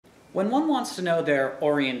When one wants to know their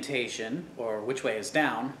orientation, or which way is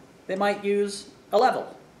down, they might use a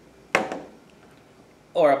level,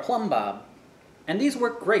 or a plumb bob. And these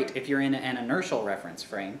work great if you're in an inertial reference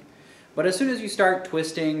frame, but as soon as you start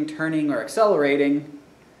twisting, turning, or accelerating,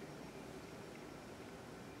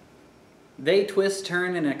 they twist,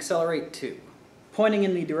 turn, and accelerate too, pointing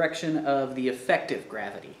in the direction of the effective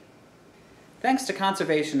gravity. Thanks to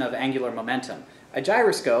conservation of angular momentum, a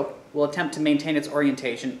gyroscope will attempt to maintain its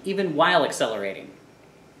orientation even while accelerating.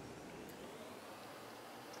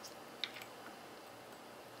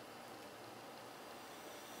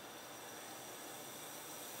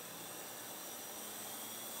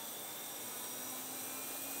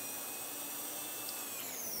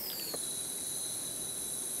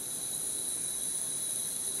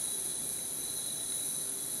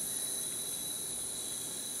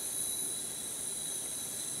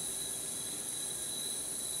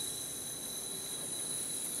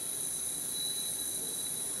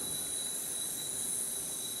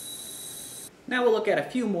 Now we'll look at a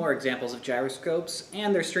few more examples of gyroscopes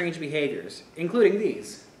and their strange behaviors, including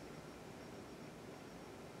these.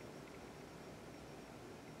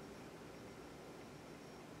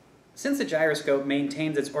 Since a gyroscope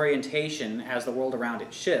maintains its orientation as the world around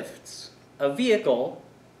it shifts, a vehicle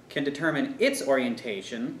can determine its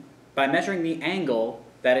orientation by measuring the angle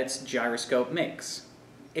that its gyroscope makes.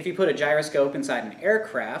 If you put a gyroscope inside an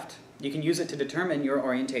aircraft, you can use it to determine your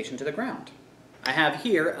orientation to the ground. I have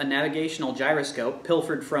here a navigational gyroscope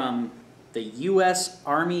pilfered from the US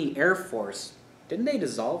Army Air Force. Didn't they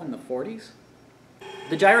dissolve in the 40s?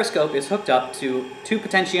 The gyroscope is hooked up to two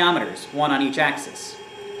potentiometers, one on each axis.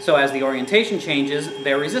 So as the orientation changes,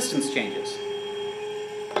 their resistance changes.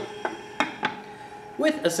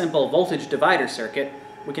 With a simple voltage divider circuit,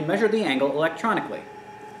 we can measure the angle electronically.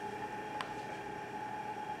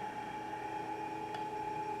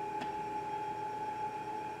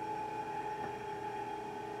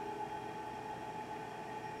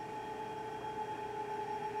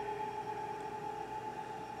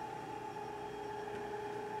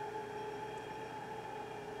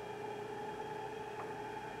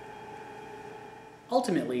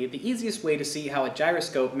 Ultimately, the easiest way to see how a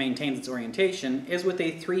gyroscope maintains its orientation is with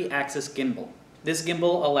a 3-axis gimbal. This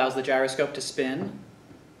gimbal allows the gyroscope to spin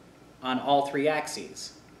on all 3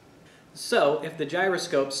 axes. So, if the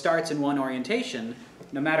gyroscope starts in one orientation,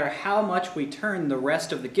 no matter how much we turn the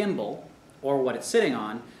rest of the gimbal, or what it's sitting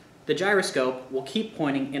on, the gyroscope will keep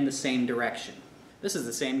pointing in the same direction. This is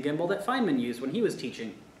the same gimbal that Feynman used when he was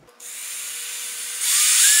teaching.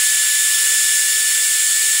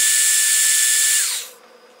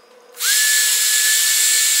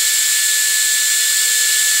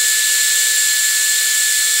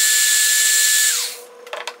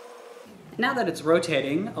 Now that it's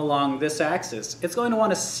rotating along this axis, it's going to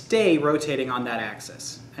want to stay rotating on that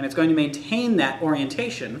axis. And it's going to maintain that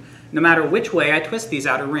orientation no matter which way I twist these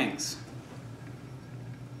outer rings.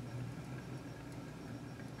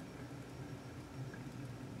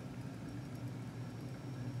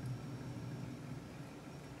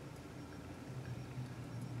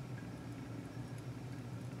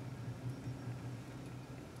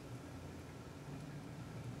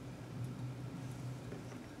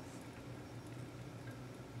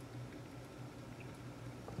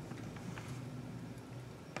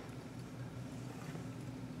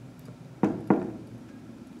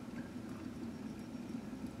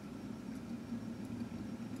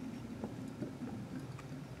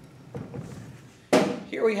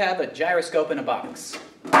 Here we have a gyroscope in a box.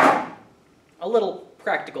 A little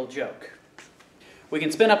practical joke. We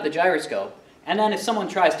can spin up the gyroscope, and then if someone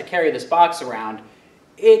tries to carry this box around,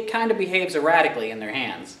 it kind of behaves erratically in their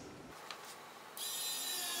hands.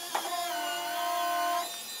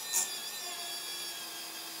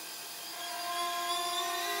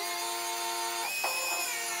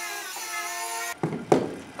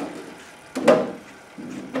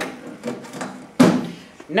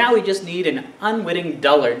 Now we just need an unwitting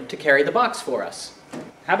dullard to carry the box for us.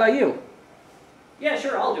 How about you? Yeah,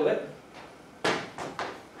 sure, I'll do it.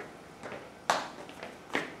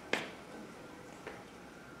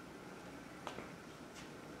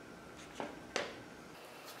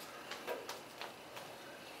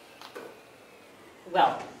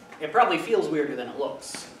 Well, it probably feels weirder than it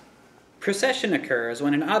looks. Precession occurs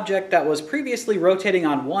when an object that was previously rotating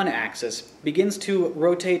on one axis begins to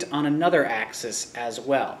rotate on another axis as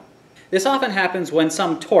well. This often happens when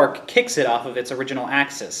some torque kicks it off of its original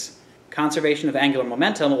axis. Conservation of angular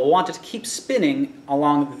momentum will want it to keep spinning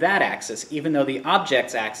along that axis even though the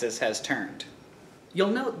object's axis has turned.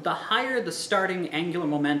 You'll note the higher the starting angular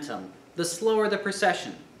momentum, the slower the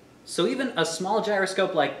precession. So even a small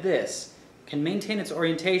gyroscope like this can maintain its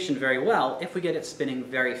orientation very well if we get it spinning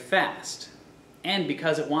very fast. And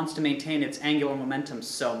because it wants to maintain its angular momentum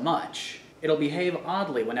so much, it'll behave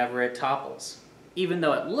oddly whenever it topples. Even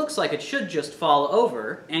though it looks like it should just fall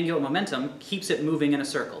over, angular momentum keeps it moving in a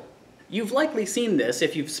circle. You've likely seen this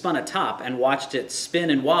if you've spun a top and watched it spin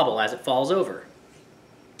and wobble as it falls over.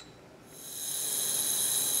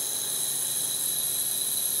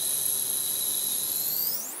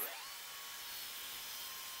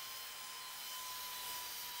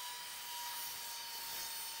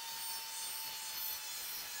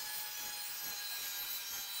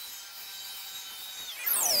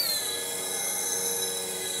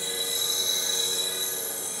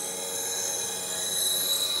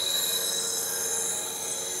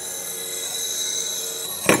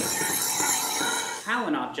 How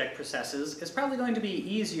an object precesses is probably going to be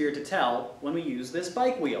easier to tell when we use this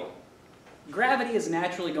bike wheel. Gravity is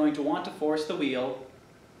naturally going to want to force the wheel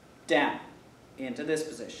down into this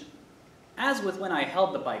position. As with when I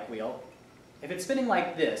held the bike wheel, if it's spinning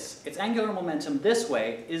like this, its angular momentum this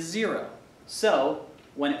way is 0. So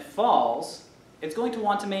when it falls, it's going to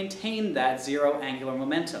want to maintain that 0 angular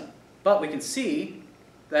momentum. But we can see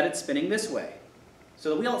that it's spinning this way.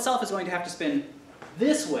 So the wheel itself is going to have to spin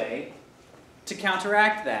this way to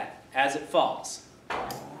counteract that as it falls.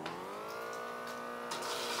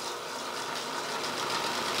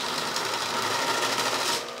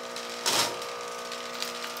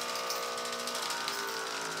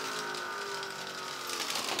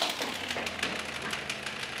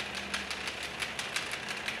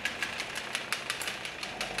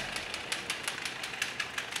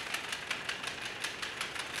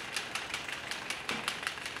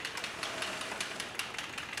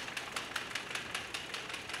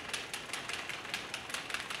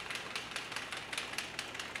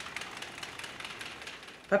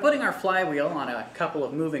 By putting our flywheel on a couple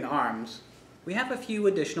of moving arms, we have a few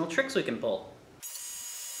additional tricks we can pull.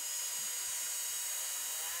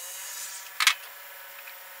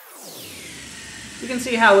 You can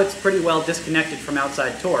see how it's pretty well disconnected from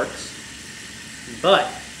outside torques, but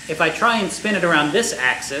if I try and spin it around this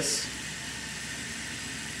axis,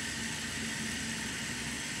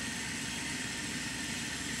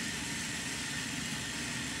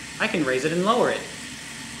 I can raise it and lower it.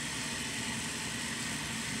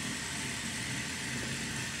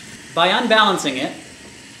 By unbalancing it,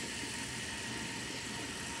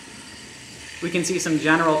 we can see some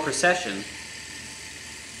general precession.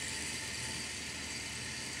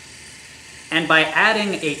 And by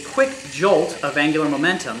adding a quick jolt of angular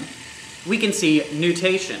momentum, we can see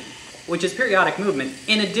nutation, which is periodic movement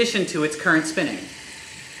in addition to its current spinning.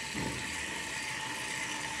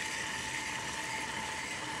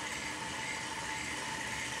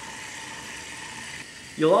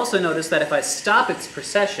 You'll also notice that if I stop its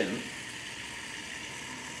precession,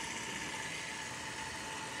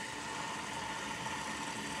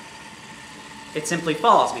 it simply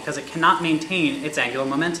falls because it cannot maintain its angular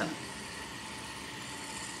momentum.